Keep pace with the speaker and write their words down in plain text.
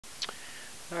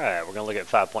Alright, we're going to look at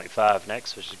 5.5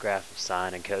 next, which is a graph of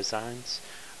sine and cosines.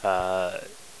 To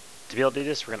be able to do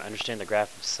this, we're going to understand the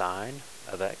graph of sine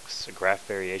of x, graph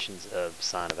variations of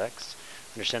sine of x,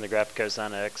 understand the graph of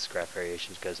cosine of x, graph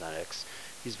variations of cosine of x,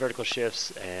 use vertical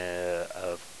shifts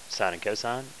of sine and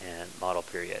cosine, and model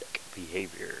periodic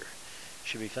behavior.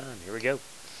 Should be fun. Here we go.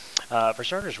 For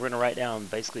starters, we're going to write down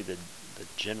basically the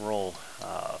general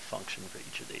function for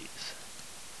each of these.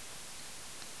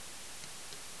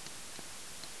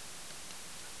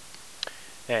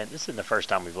 And this isn't the first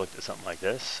time we've looked at something like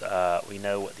this. We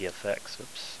know what the effects,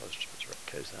 oops, let's write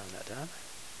cosine that time.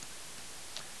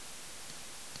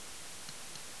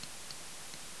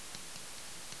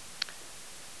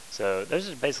 So those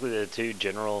are basically the two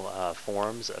general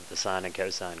forms of the sine and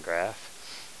cosine graph.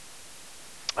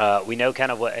 We know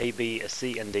kind of what A, B,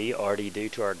 C, and D already do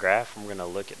to our graph. And we're going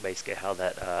to look at basically how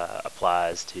that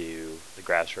applies to the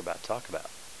graphs we're about to talk about.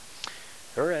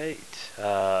 All right,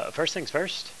 first things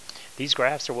first. These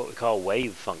graphs are what we call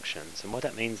wave functions, and what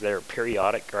that means, they're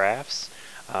periodic graphs,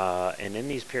 and in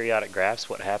these periodic graphs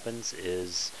what happens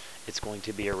is it's going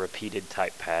to be a repeated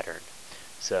type pattern.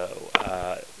 So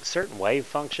certain wave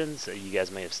functions that you guys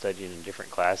may have studied in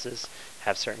different classes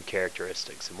have certain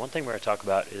characteristics, and one thing we're going to talk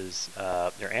about is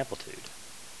their amplitude.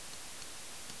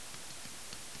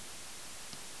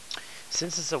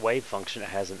 Since it's a wave function, it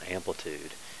has an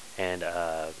amplitude, and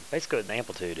basically what an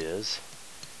amplitude is,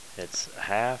 it's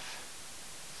half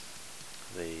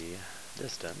the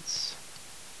distance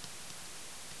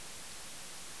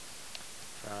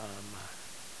from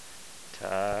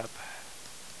top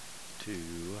to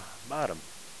bottom.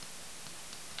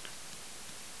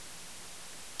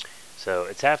 So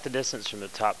it's half the distance from the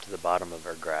top to the bottom of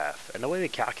our graph. And the way we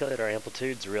calculate our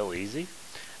amplitude is real easy.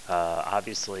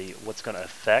 Obviously, what's going to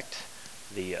affect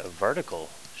the vertical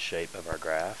shape of our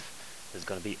graph is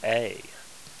going to be A.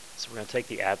 So we're going to take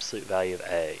the absolute value of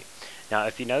A. Now,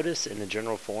 if you notice in the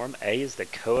general form, A is the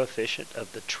coefficient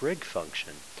of the trig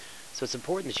function. So it's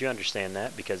important that you understand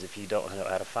that, because if you don't know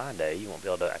how to find A, you won't be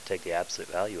able to take the absolute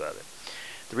value of it.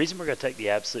 The reason we're going to take the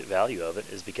absolute value of it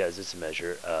is because it's a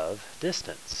measure of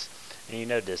distance. And you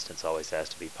know distance always has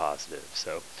to be positive.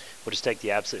 So we'll just take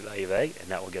the absolute value of A, and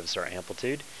that will give us our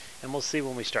amplitude. And we'll see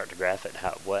when we start to graph it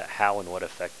how and what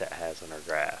effect that has on our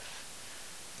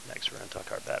graph. Next, we're going to talk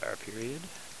about our period.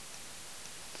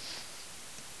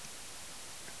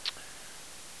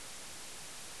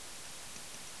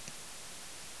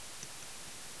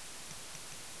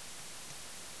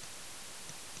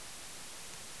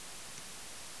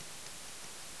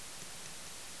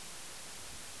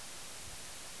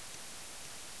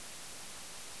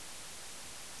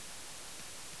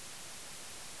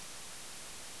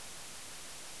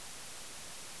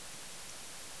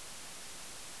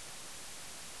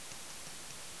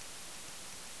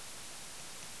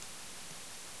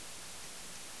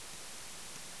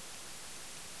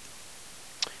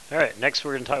 All right, next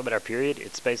we're going to talk about our period.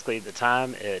 It's basically the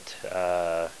time it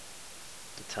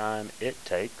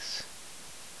takes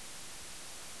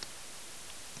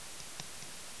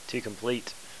to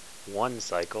complete one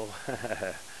cycle.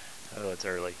 Oh, it's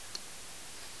early.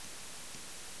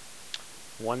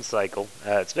 One cycle.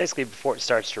 It's basically before it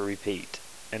starts to repeat.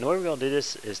 And the way we're going to do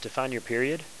this is to find your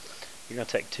period. You're going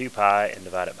to take 2 pi and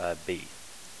divide it by b.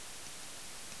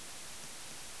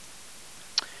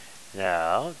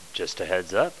 Now, just a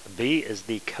heads up, b is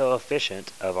the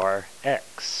coefficient of our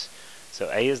x. So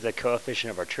a is the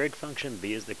coefficient of our trig function,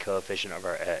 b is the coefficient of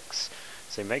our x.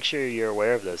 So make sure you're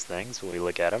aware of those things when we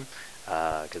look at them,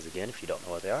 because again, if you don't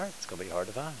know what they are, it's going to be hard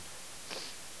to find.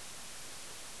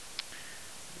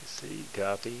 Let's see,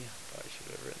 copy. Probably should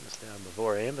have written this down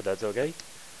beforehand, but that's okay.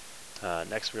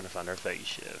 Next, we're going to find our phase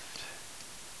shift.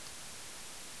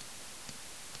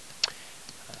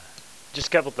 Just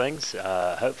a couple things.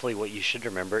 Hopefully what you should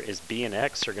remember is B and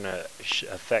X are going to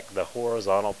affect the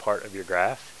horizontal part of your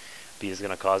graph. B is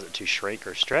going to cause it to shrink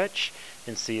or stretch,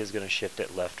 and C is going to shift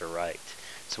it left or right.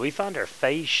 So we find our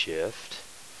phase shift.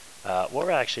 What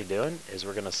we're actually doing is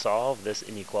we're going to solve this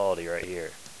inequality right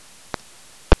here.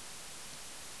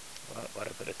 Why'd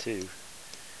I put a 2? I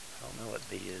don't know what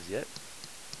B is yet.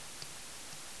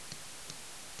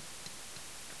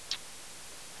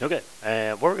 Okay,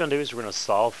 and what we're going to do is we're going to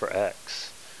solve for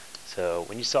x. So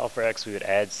when you solve for x, we would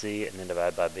add c and then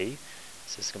divide by b.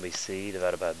 So it's going to be c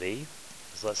divided by b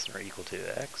is less than or equal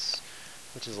to x,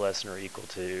 which is less than or equal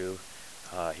to,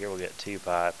 here we'll get 2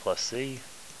 pi plus c,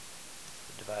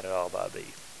 divide it all by b.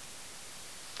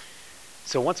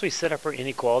 So once we set up our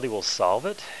inequality, we'll solve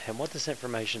it. And what this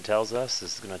information tells us,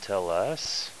 this is going to tell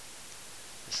us,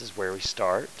 this is where we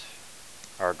start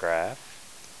our graph.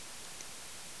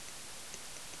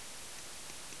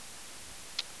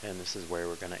 and this is where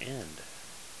we're going to end.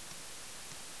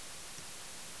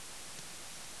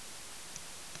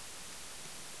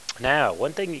 Now,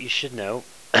 one thing that you should know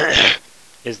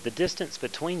is the distance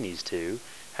between these two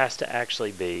has to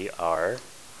actually be our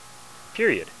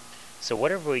period. So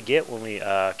whatever we get when we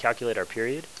calculate our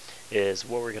period is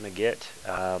what we're going to get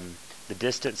the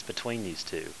distance between these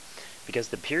two. Because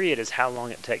the period is how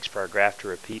long it takes for our graph to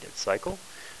repeat its cycle.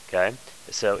 Okay,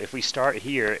 so if we start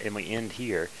here and we end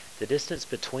here, the distance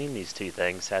between these two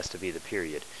things has to be the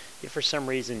period. If for some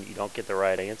reason you don't get the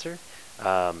right answer,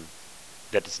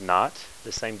 that is not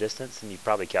the same distance, then you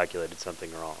probably calculated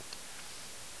something wrong.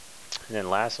 And then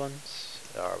last ones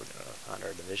are we're going to find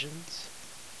our divisions.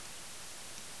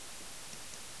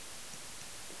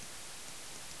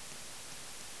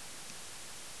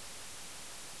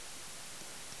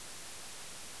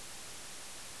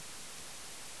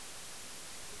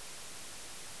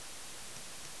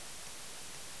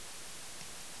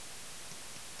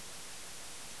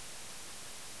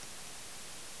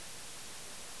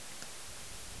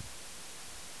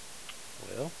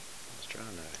 Well, I was trying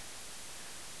to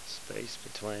space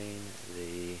between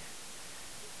the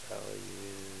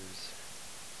values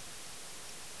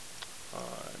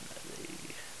on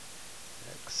the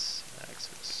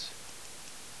x-axis.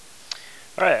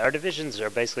 Alright, our divisions are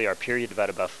basically our period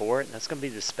divided by 4, and that's going to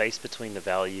be the space between the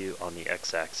value on the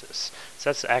x-axis. So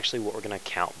that's actually what we're going to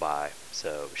count by.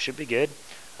 So it should be good.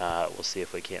 We'll see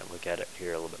if we can't look at it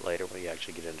here a little bit later when we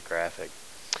actually get into graphic.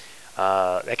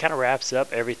 That kind of wraps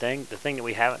up everything. The thing that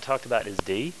we haven't talked about is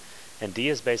D, and D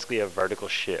is basically a vertical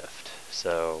shift.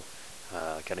 So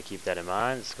kind of keep that in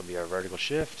mind. It's going to be our vertical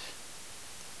shift.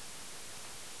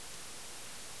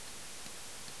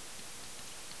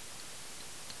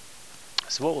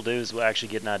 So what we'll do is we'll actually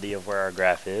get an idea of where our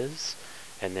graph is,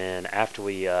 and then after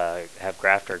we have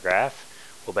graphed our graph,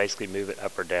 we'll basically move it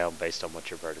up or down based on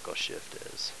what your vertical shift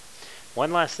is.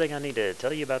 One last thing I need to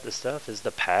tell you about this stuff is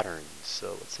the patterns.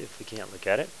 So let's see if we can't look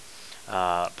at it.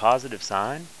 Positive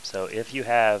sign. So if you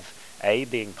have A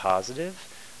being positive,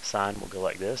 sign will go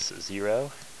like this: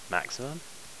 0, maximum,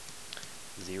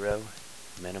 0,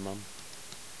 minimum,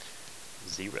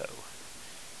 0.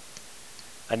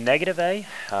 A negative A,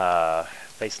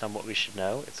 based on what we should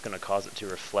know, it's going to cause it to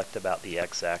reflect about the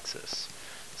x-axis.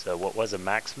 So what was a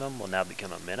maximum will now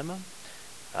become a minimum,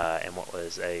 and what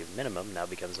was a minimum now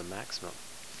becomes a maximum.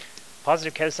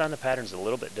 Positive cosine, the pattern is a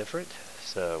little bit different.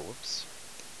 So, whoops,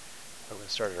 we're going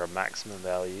to start at our maximum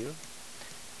value,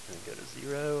 and then go to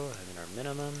 0, and then our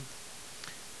minimum,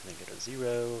 and then go to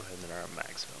 0, and then our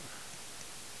maximum.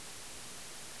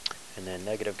 And then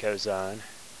negative cosine,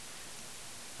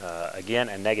 again,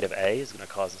 a negative A is going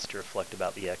to cause us to reflect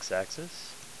about the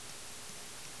x-axis.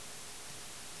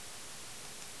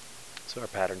 So our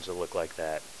patterns will look like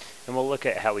that. And we'll look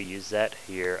at how we use that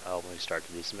here when we start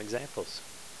to do some examples.